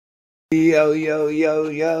Yo, yo, yo,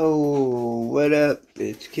 yo, what up?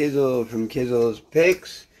 It's Kizzle from Kizzle's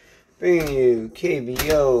Picks, bringing you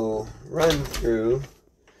KBO Run-Through.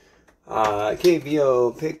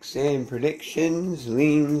 KBO picks and predictions,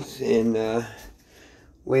 leans, and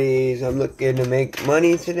ways I'm looking to make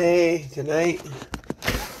money tonight,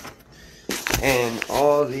 and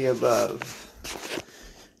all the above.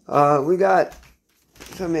 We got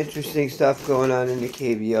some interesting stuff going on in the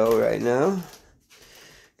KBO right now.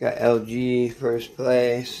 Got LG first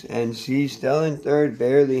place, NC still in third,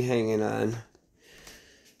 barely hanging on.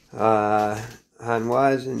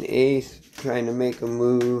 Hanwha's in eighth, trying to make a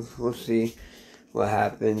move. We'll see what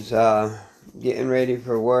happens. Getting ready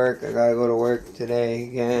for work. I gotta go to work today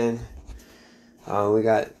again. We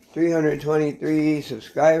got 323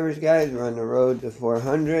 subscribers, guys. We're on the road to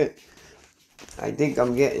 400. I think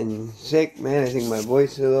I'm getting sick, man. I think my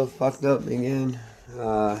voice is a little fucked up again.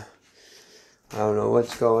 I don't know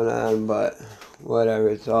what's going on, but whatever,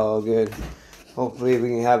 it's all good. Hopefully we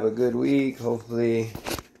can have a good week. Hopefully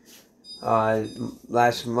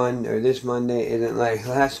this Monday isn't like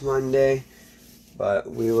last Monday, but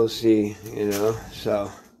we will see, So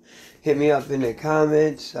hit me up in the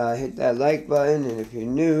comments, hit that like button, and if you're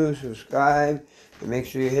new, subscribe, and make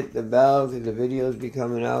sure you hit the bell, because the videos be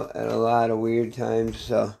coming out at a lot of weird times,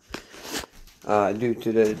 so due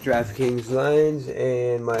to the DraftKings lines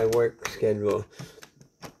and my work schedule.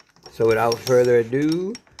 So without further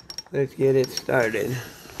ado, let's get it started.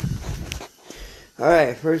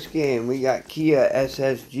 Alright, first game, we got Kia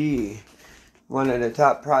SSG. One of the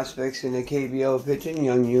top prospects in the KBO pitching,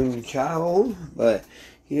 Young Yoon Chao, but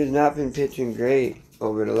he has not been pitching great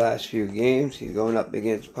over the last few games. He's going up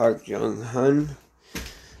against Park Jung-hun.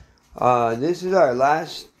 This is our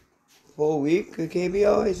last full week of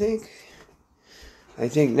KBO, I think. I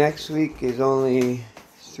think next week is only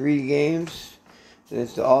 3 games. And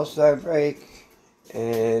it's the All-Star break.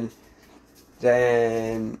 And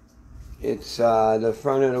then it's the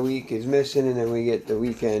front of the week is missing. And then we get the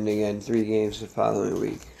weekend again. 3 games the following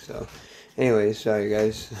week. So, anyways, sorry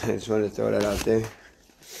guys. I just wanted to throw that out there.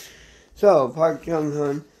 So, Park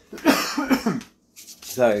Jung-hun.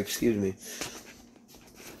 Sorry, excuse me.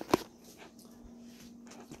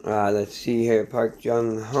 Let's see here. Park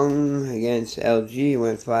Jung-hun against LG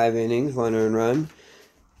went 5 innings, 1 earned run.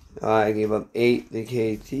 I gave up 8 to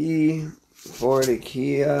KT, 4 to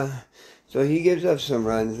Kia. So he gives up some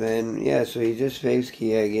runs, man. Yeah, so he just faced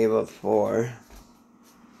Kia, gave up 4.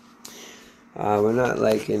 We're not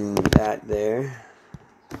liking that there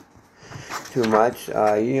too much.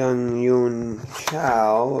 Young Yoon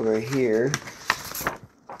Chao over here.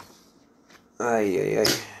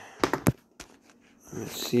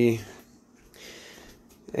 Let's see.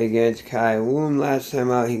 Against Kai Woom, last time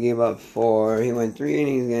out he gave up 4. He went 3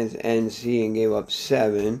 innings against NC and gave up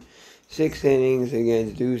 7. 6 innings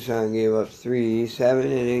against Doosan, gave up 3. 7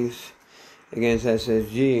 innings against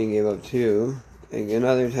SSG and gave up 2. And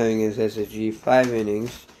another time against SSG, 5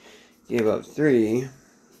 innings, gave up 3.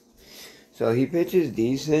 So he pitches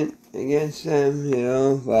decent against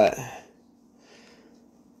them, but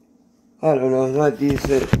I don't know, not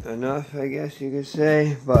decent enough, I guess you could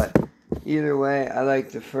say, but either way, I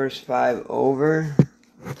like the first 5 over.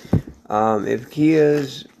 If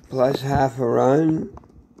Kia's plus half a run,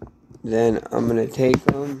 then I'm going to take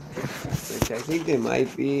them, which I think they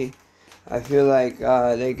might be. I feel like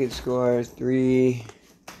they could score 3.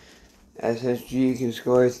 SSG can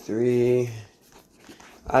score 3.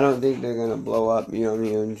 I don't think they're going to blow up Young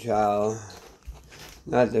Yoon Chao.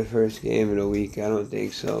 Not the first game of the week, I don't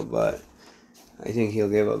think so, but I think he'll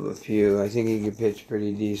give up a few. I think he can pitch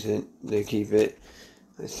pretty decent to keep it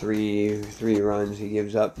 3 runs he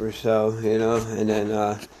gives up or so, And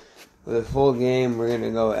then for the full game, we're going to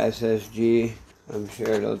go SSG. I'm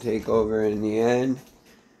sure they'll take over in the end.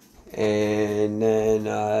 And then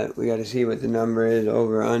we got to see what the number is,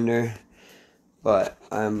 over, under. But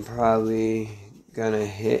I'm probably going to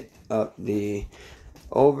hit up the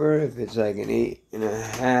over if it's like an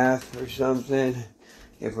 8.5 or something.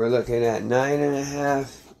 If we're looking at 9.5,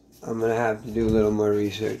 I'm going to have to do a little more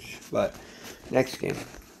research. But next game.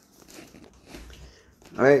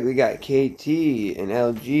 Alright, we got KT and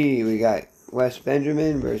LG. We got West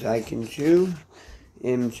Benjamin versus Aikin Chu.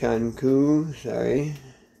 Im Chan Koo, sorry.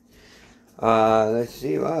 Let's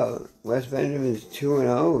see. Wow, West Benjamin's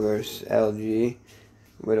 2-0 versus LG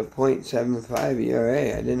with a .75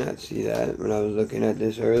 ERA. I did not see that when I was looking at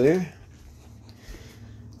this earlier.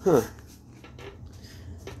 Huh.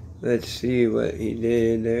 Let's see what he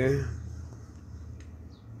did there.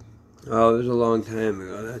 Oh, it was a long time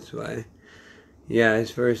ago, that's why. Yeah,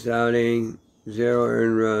 his first outing, 0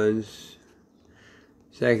 earned runs.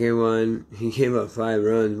 Second one, he gave up 5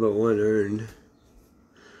 runs, but 1 earned.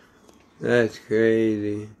 That's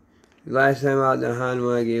crazy. Last time out, the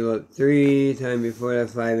Hanwha gave up 3. Time before that,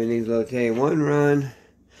 5 innings. Lotte, 1 run.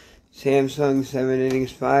 Samsung, 7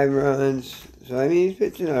 innings, 5 runs. So, I mean, he's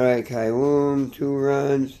pitching alright. Kaiwoom, 2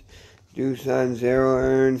 runs. Doosan, 0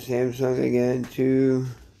 earned. Samsung again, 2.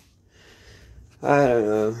 I don't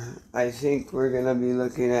know. I think we're going to be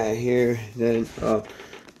looking at here then. Oh,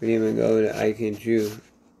 we didn't even go to I Can Chew.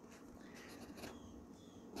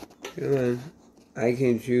 Come on. I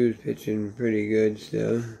Can Chew's pitching pretty good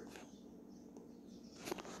still.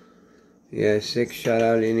 Yeah, 6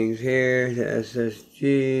 shutout innings here to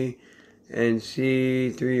SSG.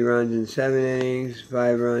 NC, 3 runs in 7 innings.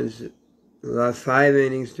 5 runs. 5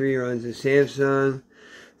 innings, 3 runs to Samsung.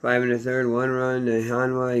 5 1/3, 1 run to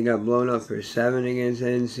Hanwha. He got blown up for 7 against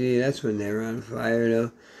NC. That's when they were on fire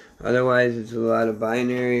though. Otherwise, it's a lot of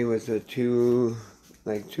binary with a 2,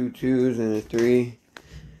 like 2 2s and a 3.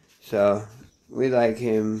 So, we like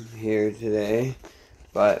him here today.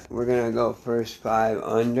 But we're going to go first 5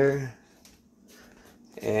 under.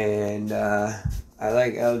 And I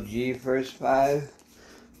like LG first 5.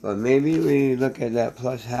 But maybe we look at that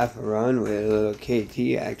plus half a run with a little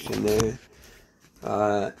KT action there.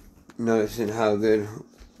 Noticing how good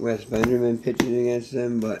Wes Benjamin pitches against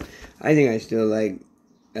them. But I think I still like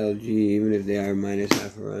LG even if they are minus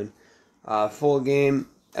half a run. Full game,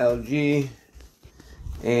 LG.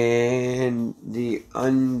 And the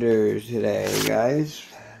unders today, guys.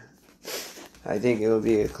 I think it'll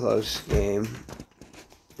be a close game.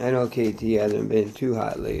 I know KT hasn't been too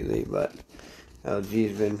hot lately, but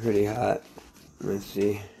LG's been pretty hot. Let's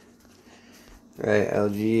see. Right,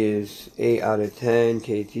 LG is 8 out of 10.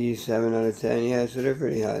 KT 7 out of 10. Yeah, so they're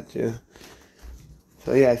pretty hot too.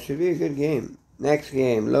 So yeah, it should be a good game. Next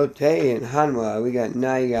game, Lotte and Hanwha. We got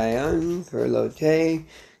Naigayan for Lotte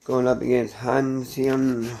going up against Han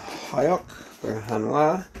Seon Hyok for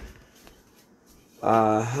Hanwha.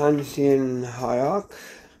 Han Seon Hyok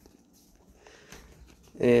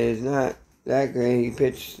is not that great.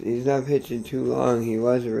 He's not pitching too long. He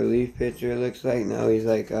was a relief pitcher, it looks like. Now he's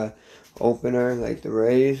like a opener, like the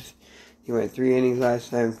Rays. He went 3 innings last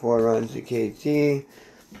time, 4 runs to KT.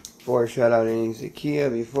 4 shutout innings to Kia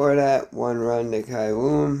before that. 1 run to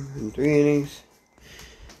Kaiwoom in 3 innings.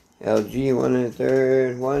 LG 1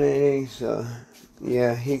 1/3, 1 inning. So,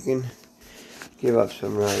 yeah, he can give up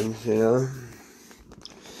some runs, you know.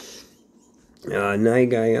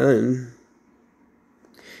 Naigayan,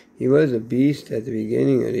 he was a beast at the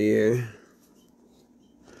beginning of the year.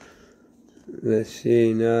 Let's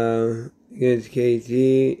see now. Against KT,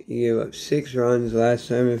 he gave up 6 runs last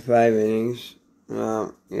time in 5 innings.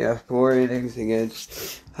 4 innings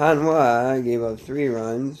against Hanwha. Gave up 3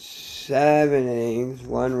 runs. 7 innings,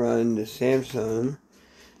 1 run to Samsung.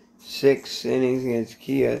 6 innings against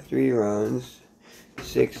Kia, 3 runs.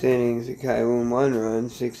 6 innings to Kaiwoom, 1 run.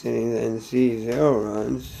 6 innings to NC, 0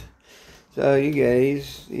 runs. So you get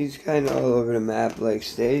he's kind of all over the map like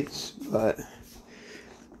States, but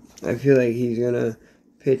I feel like he's gonna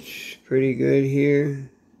pitch pretty good here.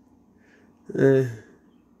 Yeah,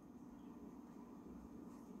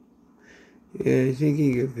 I think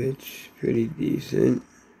he could pitch pretty decent.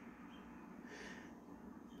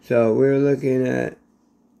 So we're looking at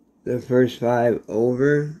the first 5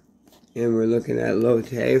 over, and we're looking at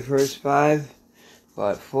Lotte first 5.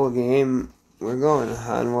 But full game, we're going to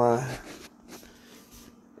Hanwha,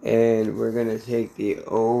 and we're going to take the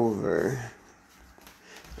over.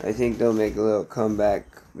 I think they'll make a little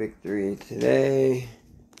comeback victory today.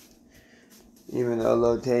 Even though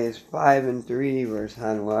Lotte is 5-3 versus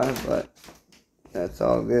Hanwha, but that's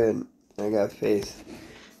all good. I got faith.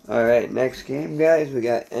 Alright, next game, guys, we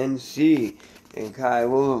got NC and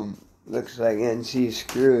Kaiwoom. Looks like NC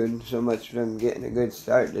screwed. So much for them getting a good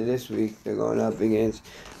start to this week. They're going up against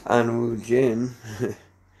Anwoo Jin.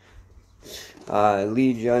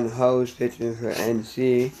 Lee Jun Ho's pitching for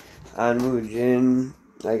NC. Anwoo Jin,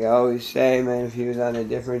 like I always say, man, if he was on a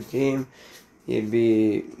different team,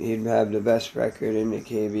 he'd have the best record in the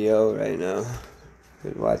KBO right now.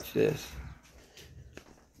 But watch this.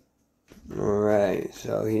 Alright,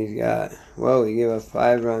 so he's got, he gave up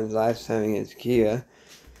 5 runs last time against Kia.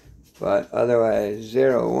 But otherwise,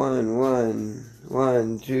 0, 1, 1,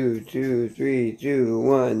 1, 2, 2, 3, 2,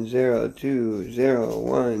 1, 0, 2, 0,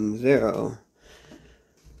 1, 0.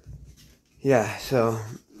 Yeah, so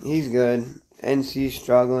he's good. NC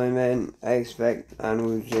struggling, man. I expect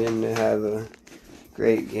Anwoo Jin to have a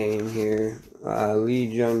great game here.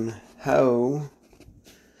 Lee Jun Ho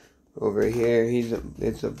over here.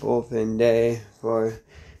 It's a bullpen day for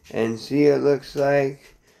NC, it looks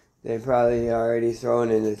like. they probably already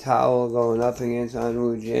throwing in the towel going up against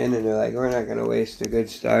Anwu Jin, and they're like, we're not going to waste a good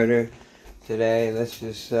starter today. Let's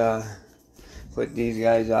just put these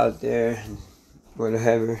guys out there,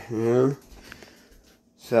 whatever, you know?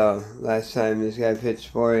 So, last time this guy pitched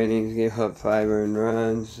 4 innings, gave up 5 earned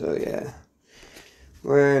runs, so yeah.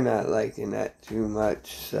 We're not liking that too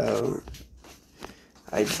much, so...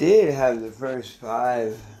 I did have the first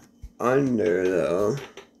 5 under, though.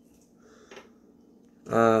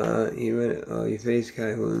 He faced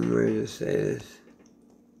Kai Woon. Where does it say this?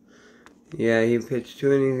 Yeah, he pitched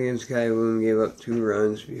 2 innings against Kai Woon, gave up 2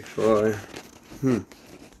 runs before.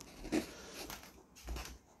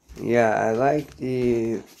 Yeah, I like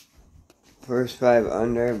the first 5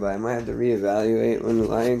 under, but I might have to reevaluate when the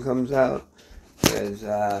line comes out, because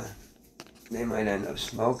they might end up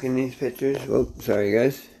smoking these pitchers. Oh, sorry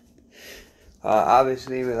guys.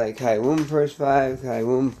 Obviously, we like Kai Woon first 5, Kai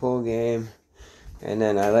Woon full game. And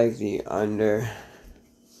then I like the under.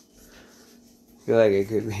 I feel like it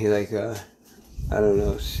could be like a, I don't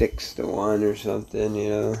know, 6-1 or something, you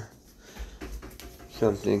know.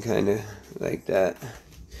 Something kind of like that.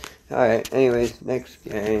 Alright, anyways, next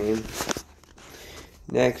game.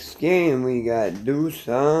 Next game, we got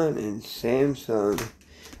Doosan and Samsung.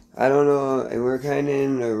 I don't know, we're kind of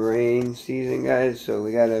in the rain season, guys, so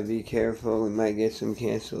we gotta be careful. We might get some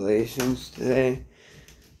cancellations today.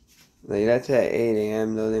 Like, that's at 8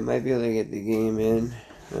 a.m. though. They might be able to get the game in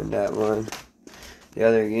on that one. The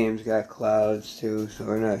other games got clouds too, so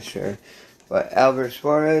we're not sure. But Albert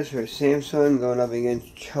Suarez for Samsung going up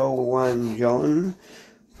against Cho Won-jong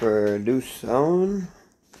for Doosan.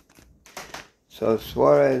 So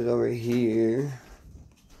Suarez over here.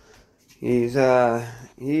 He's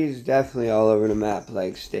definitely all over the map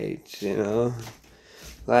like States, you know.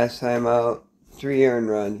 Last time out, 3 earned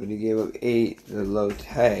runs, but he gave up 8 to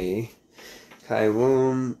Lotte. Kai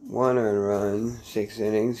Woon, 1 earned run, 6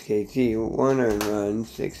 innings. KT, 1 earned run,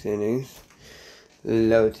 6 innings.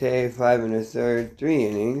 Lotte, 5 1/3, 3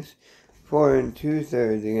 innings. 4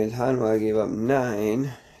 2/3 against Hanwha, gave up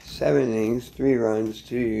 9. 7 innings, 3 runs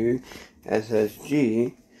to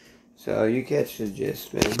SSG. So you catch the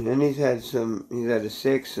gist, man. And he's had a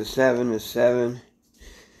 6, a 7, a 7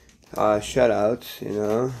 shutouts, you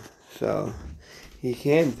know. So he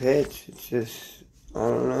can pitch. It's just, I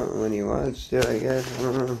don't know, when he wants to, I guess. I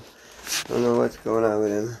don't know what's going on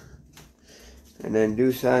with him. And then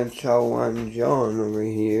Doosan Cho Won-jong over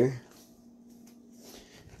here.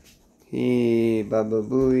 He, Baba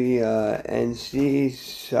Booey, NC,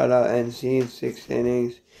 shutout NC in 6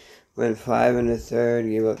 innings. Went 5 1/3,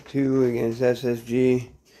 gave up 2 against SSG.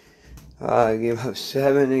 Gave up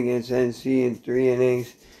 7 against NC in 3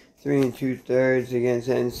 innings. 3 2/3 against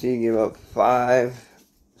NC, gave up 5.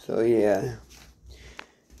 So yeah,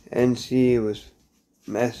 NC was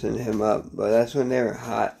messing him up, but that's when they were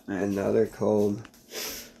hot, and now they're cold.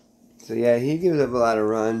 So yeah, he gives up a lot of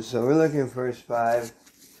runs. So we're looking first 5.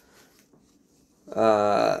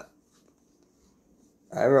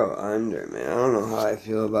 I wrote under, man. I don't know how I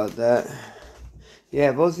feel about that.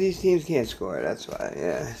 Yeah, both these teams can't score. That's why.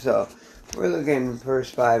 Yeah. So we're looking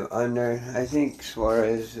first 5 under. I think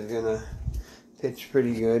Suarez is gonna pitch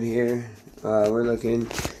pretty good here. We're looking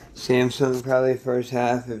Samsung probably first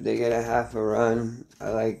half if they get a half a run. I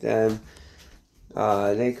like them.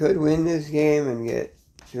 They could win this game and get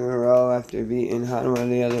 2 in a row after beating Hanwha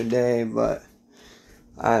the other day, but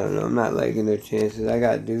I don't know. I'm not liking their chances. I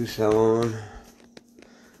got Doosan,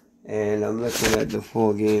 and I'm looking at the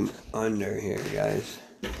full game under here, guys.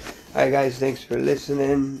 Alright, guys. Thanks for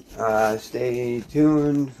listening. Stay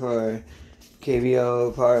tuned for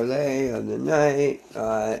KBO parlay of the night.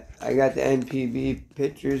 I got the NPB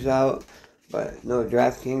pictures out, but no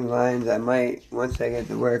DraftKings lines. I might, once I get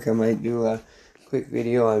to work, I might do a quick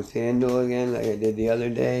video on FanDuel again, like I did the other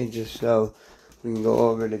day, just so we can go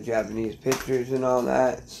over the Japanese pictures and all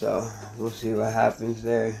that. So we'll see what happens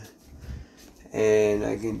there. And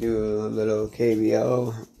I can do a little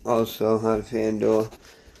KBO also on FanDuel,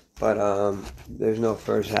 but there's no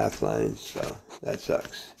first half lines, so that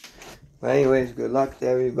sucks. But anyways, good luck to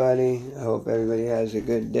everybody. I hope everybody has a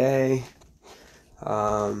good day.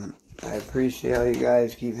 I appreciate all you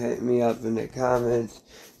guys. Keep hitting me up in the comments.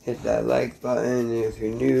 Hit that like button. If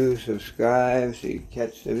you're new, subscribe so you can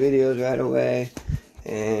catch the videos right away.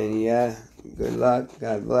 And yeah, good luck.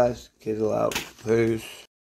 God bless. Kizzle out. Peace.